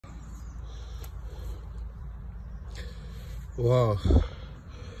Wow.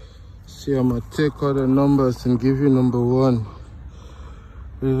 See, I'm gonna take all the numbers and give you number one.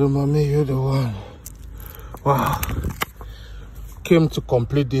 Little mommy, you're the one. Wow. Came to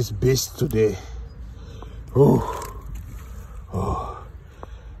complete this beast today. Oh. Oh.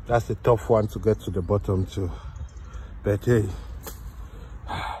 That's a tough one to get to the bottom too. But hey,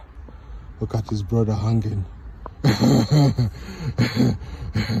 look at his brother hanging.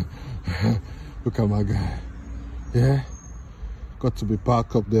 Look at my guy. Yeah? Got to be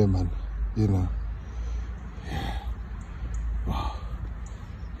parked up there, man. You know. Yeah. Wow.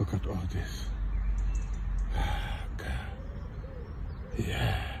 Look at all this.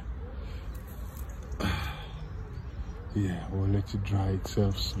 Yeah. Yeah, we'll let it dry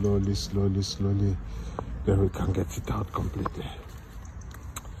itself slowly, slowly, slowly. Then we can get it out completely.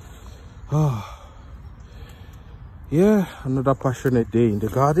 Oh. Yeah, another passionate day in the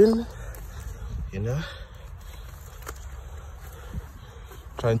garden. You know.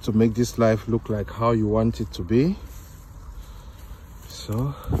 Trying to make this life look like how you want it to be.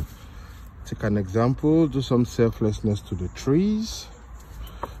 So, take an example, do some selflessness to the trees.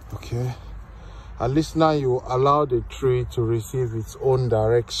 Okay. At least now you allow the tree to receive its own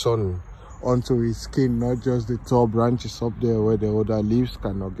direction onto its skin, not just the tall branches up there where the other leaves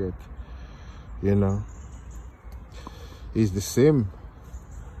cannot get. You know. It's the same.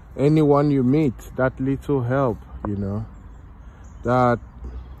 Anyone you meet, that little help, you know. That,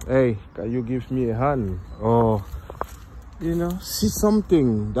 hey, can you give me a hand? Or, you know, see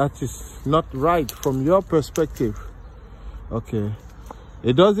something that is not right from your perspective. Okay.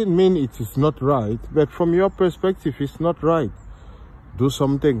 It doesn't mean it is not right, but from your perspective, it's not right. Do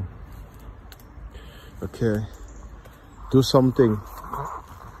something. Okay. Do something.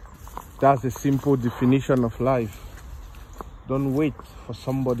 That's a simple definition of life. Don't wait for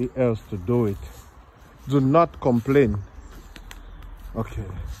somebody else to do it. Do not complain. Okay.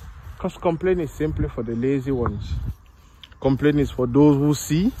 Because complain is simply for the lazy ones. Complain is for those who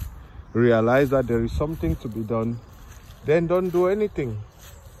see, realize that there is something to be done, then don't do anything.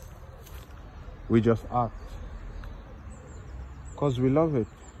 We just act. Because we love it.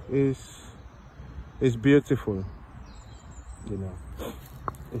 It's beautiful. You know.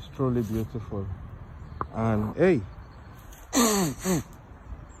 It's truly beautiful. And hey,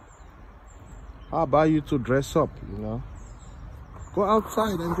 how about you to dress up, you know? Go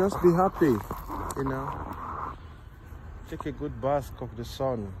outside and just be happy, you know? Take a good bask of the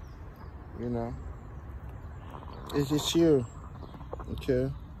sun, you know? It is you, okay?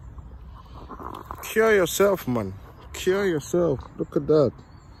 Cure yourself, man. Cure yourself. Look at that,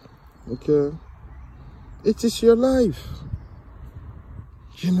 okay? It is your life,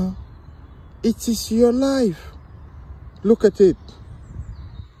 you know? It is your life. Look at it.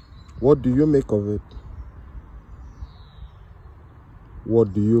 What do you make of it?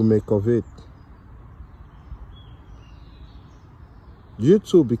 What do you make of it? You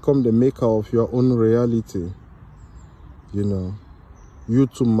too become the maker of your own reality. You know, you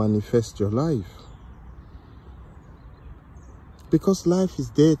too manifest your life. Because life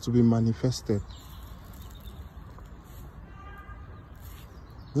is there to be manifested.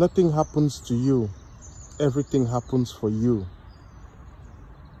 Nothing happens to you. Everything happens for you.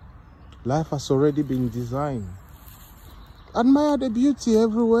 Life has already been designed. Admire the beauty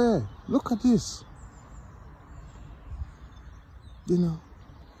everywhere. Look at this. You know.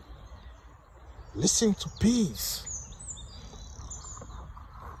 Listen to peace.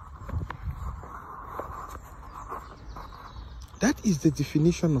 That is the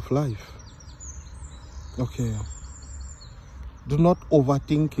definition of life. Okay. Do not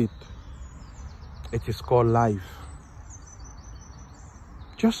overthink it. It is called life.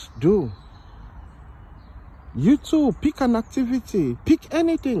 Just do. You too, pick an activity. Pick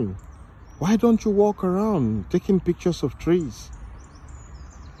anything. Why don't you walk around taking pictures of trees?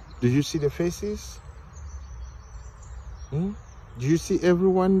 Do you see the faces? Do you see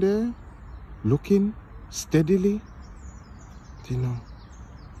everyone there looking steadily? You know,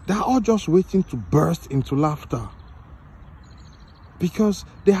 they're all just waiting to burst into laughter. Because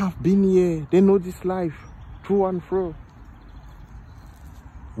they have been here. They know this life through and through.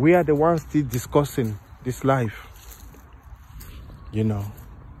 We are the ones still discussing this life. You know.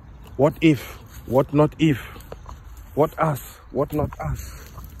 What if? What not if? What us? What not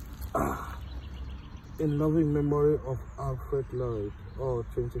us? In loving memory of Alfred Lloyd. Oh,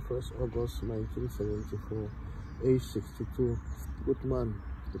 21st August 1974. Age 62. Good man.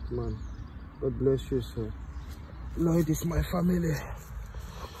 Good man. God bless you, sir. Lloyd is my family.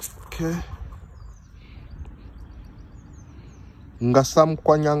 Okay. Ngasam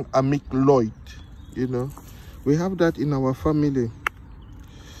kwanyang amik Lloyd. You know. We have that in our family.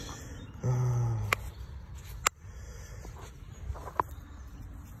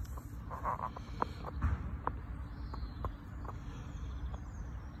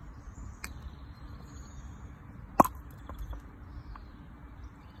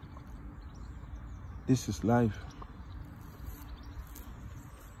 This is life.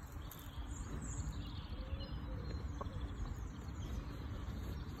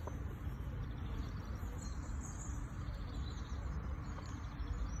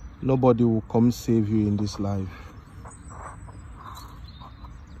 Nobody will come save you in this life,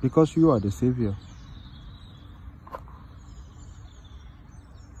 because you are the savior.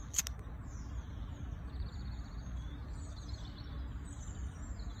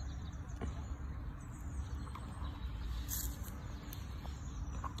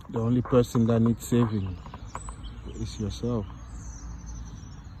 The only person that needs saving is yourself.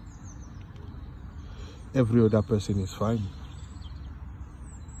 Every other person is fine.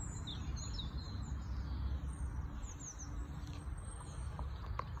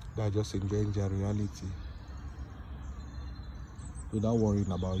 They're just enjoying their reality without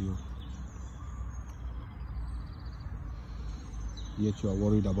worrying about you. Yet you are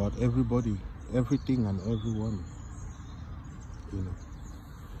worried about everybody, everything and everyone. You know.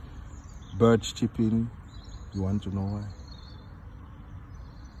 Birds chirping, you want to know why.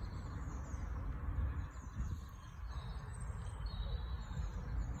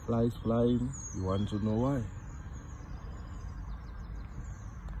 Flies flying, you want to know why.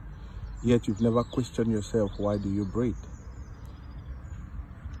 Yet you've never questioned yourself, why do you breathe?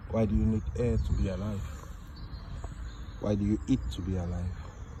 Why do you need air to be alive? Why do you eat to be alive?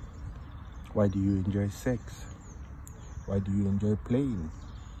 Why do you enjoy sex? Why do you enjoy playing?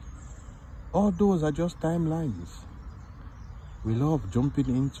 All those are just timelines we love jumping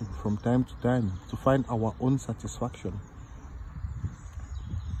into from time to time to find our own satisfaction.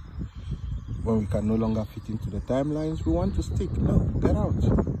 When we can no longer fit into the timelines we want to stick, no, get out.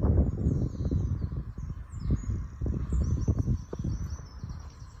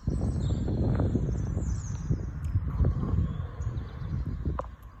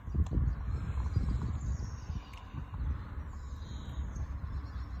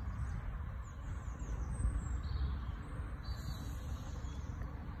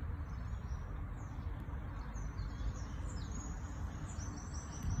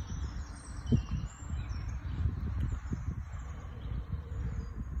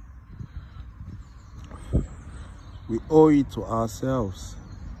 We owe it to ourselves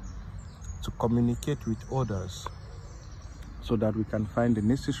to communicate with others so that we can find the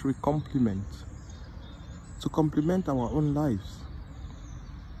necessary complement to complement our own lives.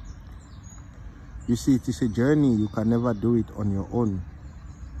 You see, it is a journey. You can never do it on your own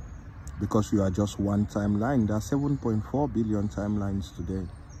because you are just one timeline. There are 7.4 billion timelines today.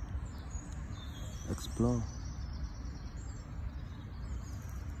 Explore.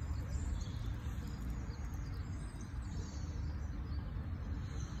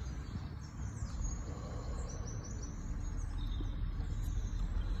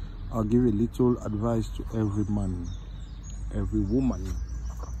 I'll give a little advice to every man, every woman,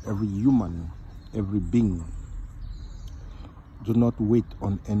 every human, every being. Do not wait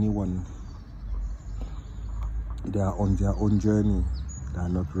on anyone. They are on their own journey. They are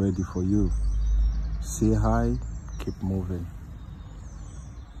not ready for you. Say hi, keep moving.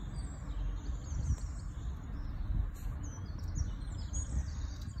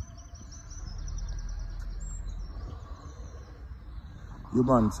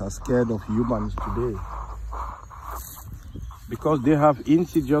 Humans are scared of humans today because they have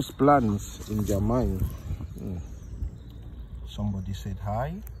insidious plans in their mind. Somebody said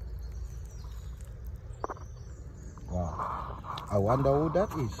hi. Wow, I wonder who that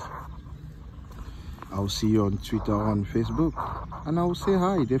is. I'll see you on Twitter or on Facebook and I will say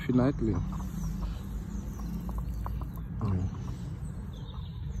hi, definitely.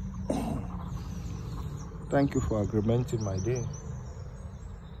 Thank you for agreementing my day.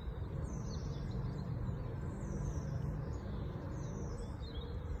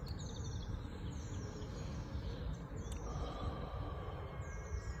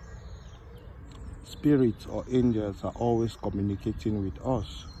 Spirits or angels are always communicating with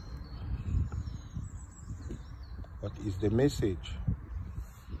us. What is the message?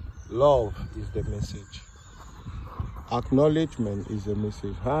 Love is the message. Acknowledgement is the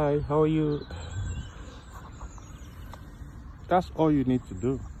message. Hi, how are you? That's all you need to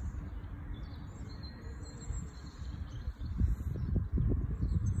do.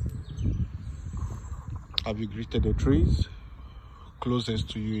 Have you greeted the trees closest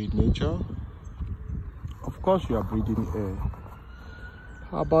to you in nature? Of Of course you are breathing air.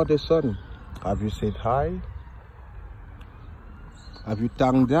 How about the sun? Have you said hi? Have you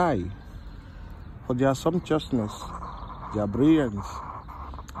thanked thy for their sumptuousness, their brilliance,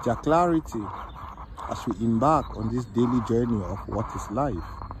 their clarity as we embark on this daily journey of what is life?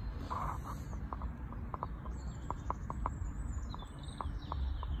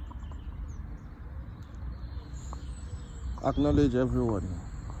 Acknowledge everyone.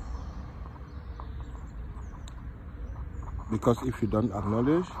 Because if you don't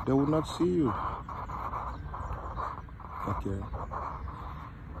acknowledge, they will not see you. Okay.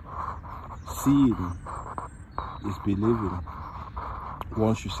 Seeing is believing.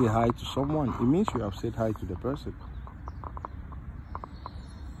 Once you say hi to someone, it means you have said hi to the person.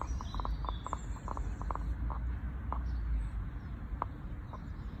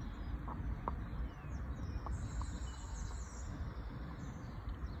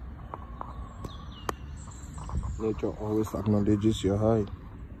 Nature always acknowledges your hi.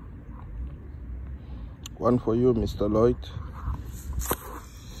 One for you, Mr. Lloyd.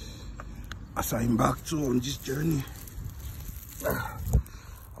 As I embark on this journey,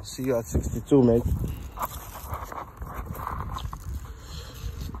 I'll see you at 62, mate.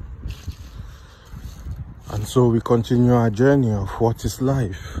 And so we continue our journey of what is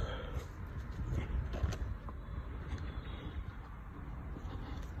life.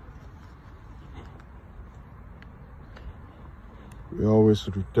 We always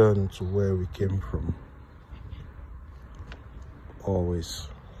return to where we came from. Always.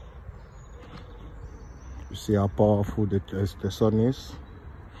 You see how powerful the sun is?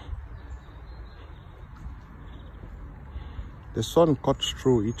 The sun cuts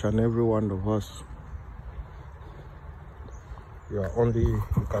through each and every one of us. You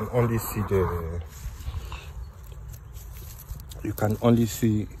can only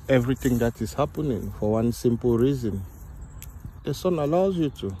see everything that is happening for one simple reason. The sun allows you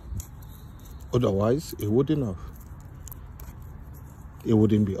to. Otherwise, it wouldn't have. It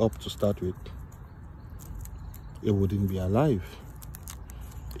wouldn't be up to start with. It wouldn't be alive.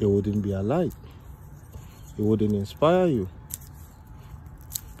 It wouldn't be alight. It wouldn't inspire you.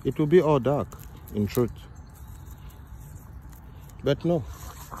 It will be all dark, in truth. But no.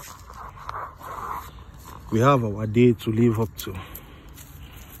 We have our day to live up to.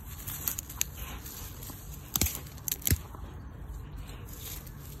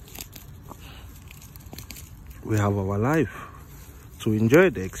 We have our life to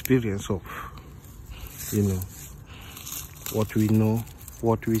enjoy the experience of, what we know,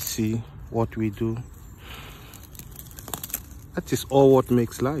 what we see, what we do. That is all what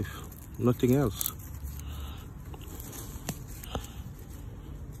makes life, nothing else.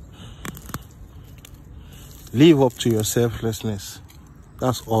 Live up to your selflessness.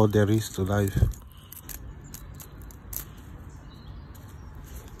 That's all there is to life.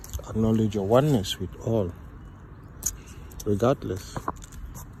 Acknowledge your oneness with all. Regardless.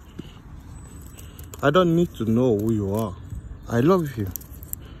 I don't need to know who you are. I love you.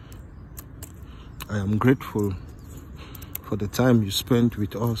 I am grateful for the time you spent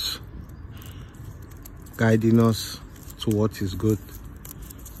with us, guiding us to what is good,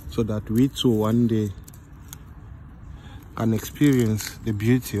 so that we too one day can experience the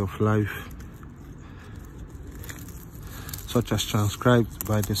beauty of life, such as transcribed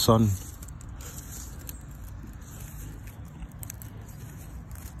by the sun.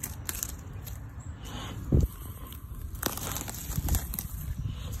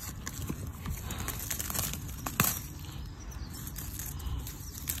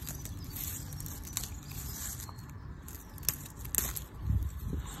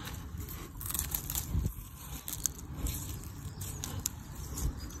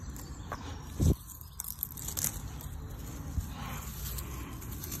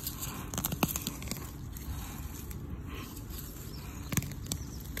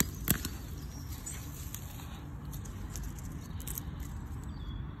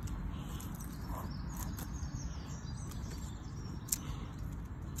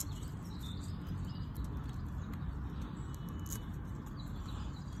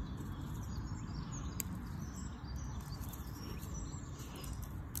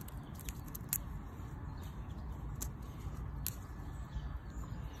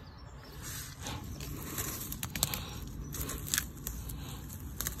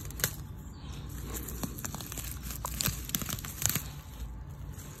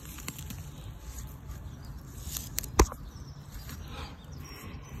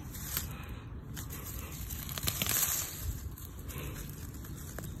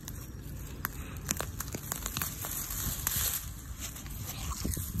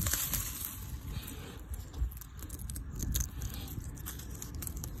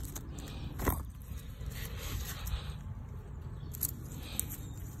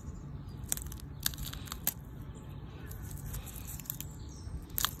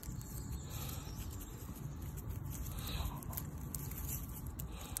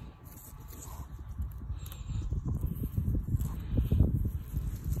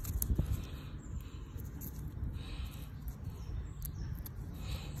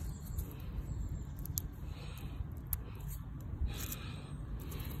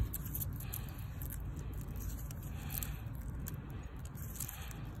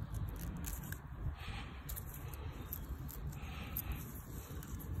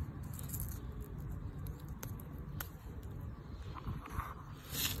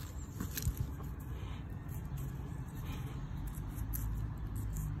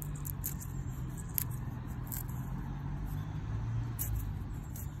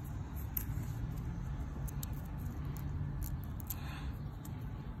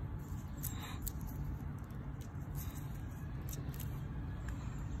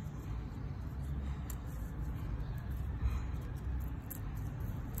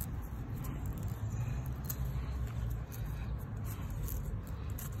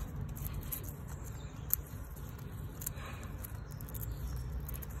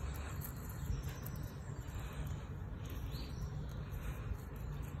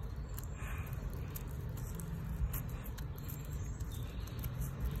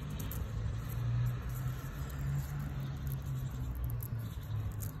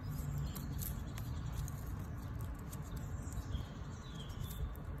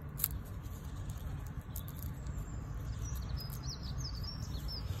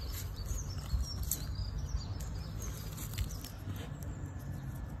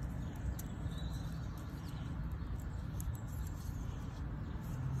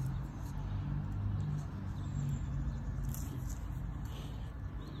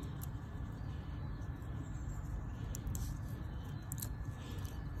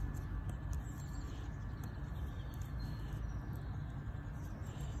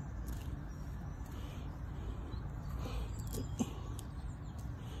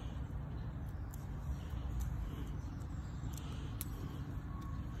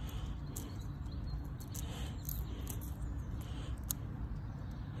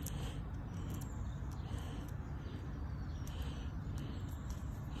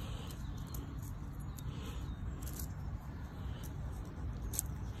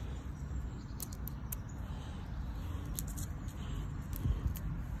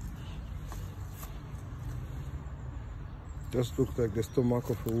 Just looks like the stomach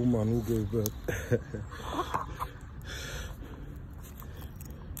of a woman who gave birth.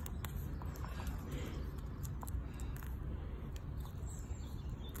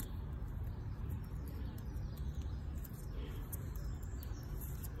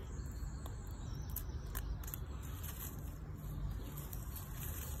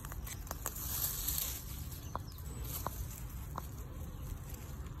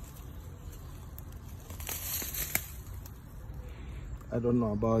 I don't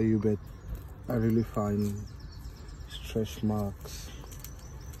know about you, but I really find stretch marks,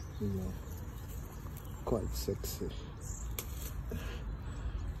 you know, quite sexy.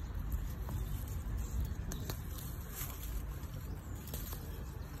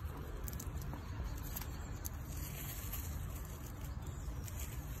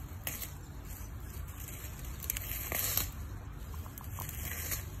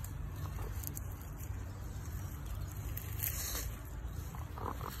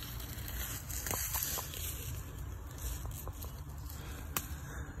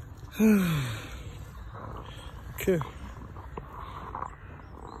 Okay.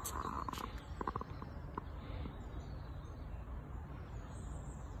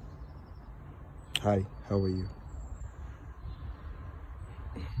 Hi, how are you?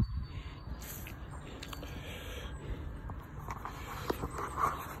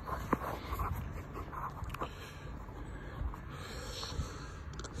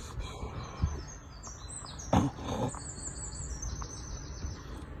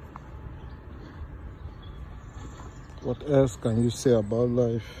 What else can you say about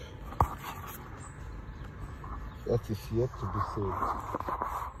life that is yet to be said?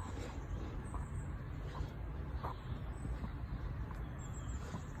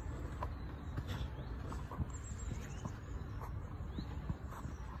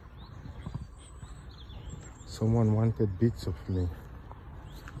 Someone wanted bits of me.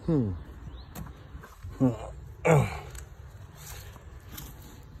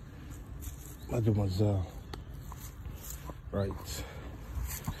 Mademoiselle. Right.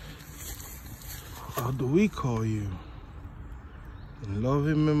 How do we call you? In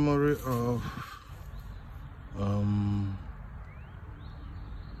loving memory of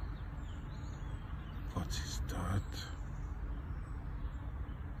what is that?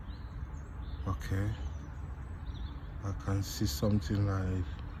 Okay. I can see something like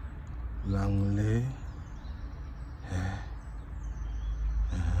Langley.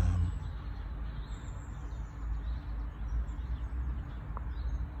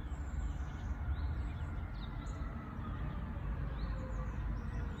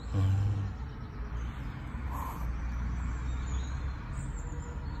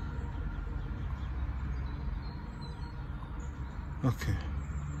 Okay.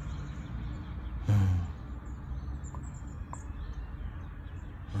 All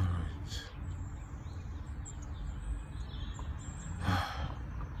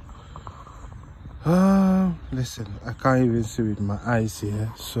right. Listen, I can't even see with my eyes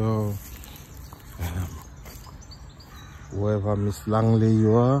here, so whoever Miss Langley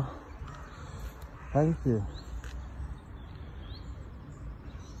you are, thank you.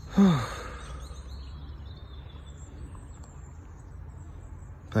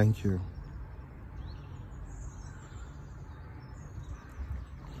 Thank you.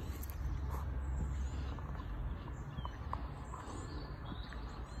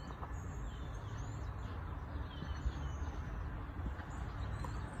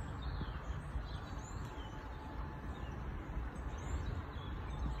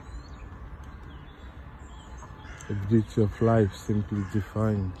 The beauty of life simply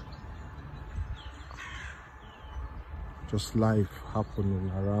defined. Just life happening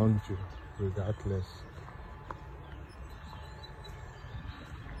around you, regardless.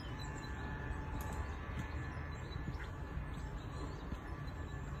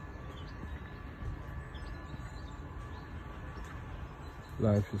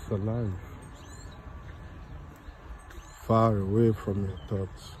 Life is alive, far away from your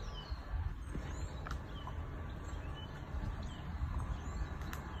thoughts.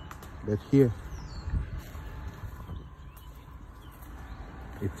 But here,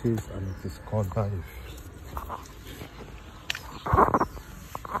 it is, and it is called life.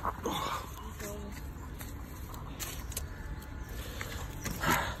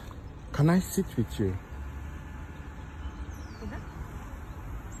 Can I sit with you?